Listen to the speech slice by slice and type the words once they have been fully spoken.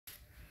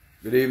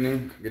Good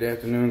evening, good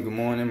afternoon, good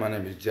morning. My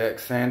name is Jack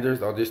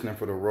Sanders, auditioning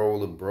for the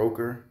role of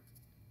broker.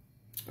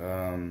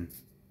 Bear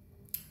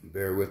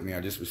with me,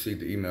 I just received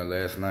the email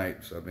last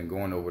night, so I've been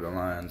going over the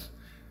lines.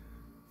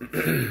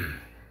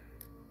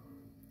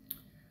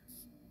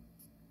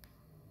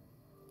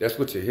 That's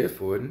what you're here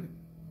for, isn't it?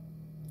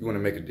 You want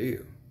to make a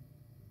deal.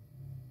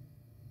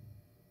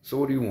 So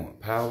what do you want?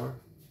 Power?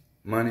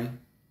 Money?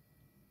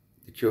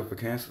 The cure for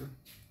cancer?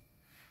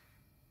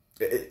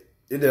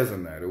 It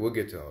doesn't matter. We'll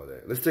get to all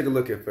that. Let's take a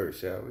look at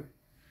first, shall we?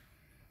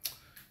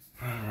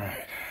 All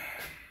right.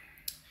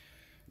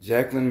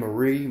 Jacqueline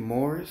Marie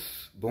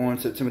Morris, born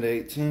September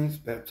the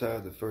 18th,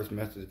 baptized the First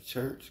Methodist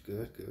Church.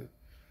 Good.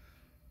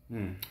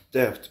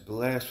 Theft,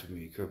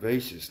 blasphemy,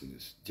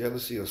 covetousness,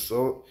 jealousy,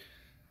 assault.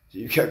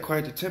 You got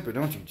quite the temper,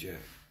 don't you,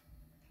 Jack?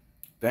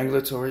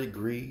 Vainglory,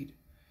 greed.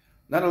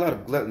 Not a lot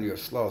of gluttony or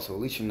sloth, so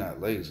at least you're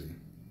not lazy.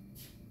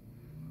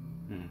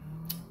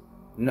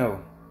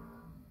 No.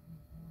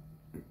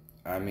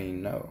 I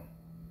mean, no.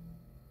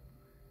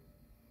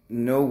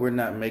 No, we're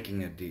not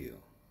making a deal.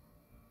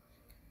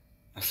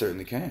 I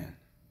certainly can.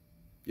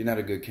 You're not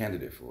a good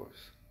candidate for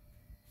us.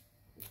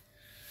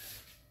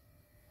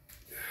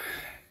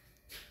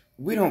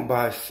 We don't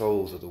buy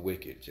souls of the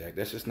wicked, Jack.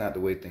 That's just not the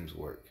way things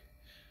work.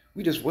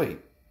 We just wait.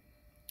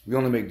 We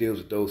only make deals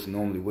with those who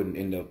normally wouldn't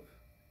end up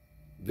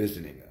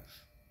visiting us.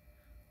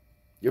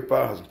 Your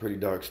file has some pretty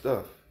dark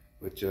stuff,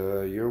 but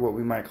you're what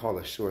we might call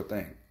a sure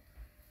thing.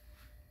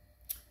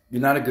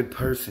 You're not a good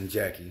person,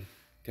 Jackie.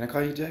 Can I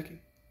call you Jackie?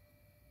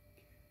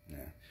 Yeah.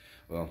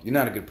 Well, you're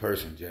not a good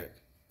person, Jack.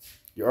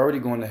 You're already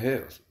going to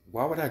hell.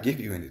 Why would I give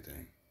you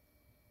anything?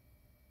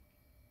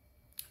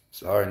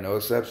 Sorry, no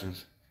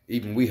exceptions.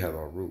 Even we have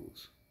our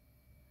rules.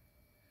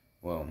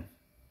 Well,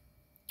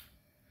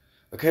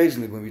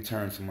 occasionally when we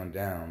turn someone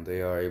down,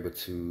 they are able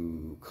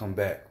to come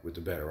back with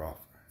a better offer.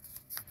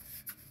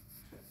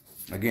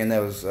 Again,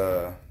 that was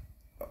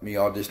me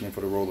auditioning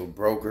for the role of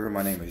broker.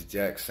 My name is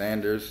Jack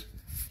Sanders.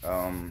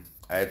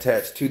 I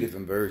attached 2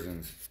 different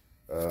versions,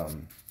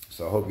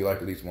 so I hope you like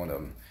at least one of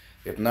them.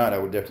 If not, I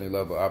would definitely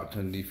love an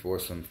opportunity for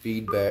some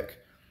feedback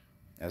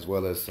as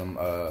well as some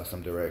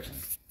direction.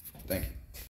 Thank you.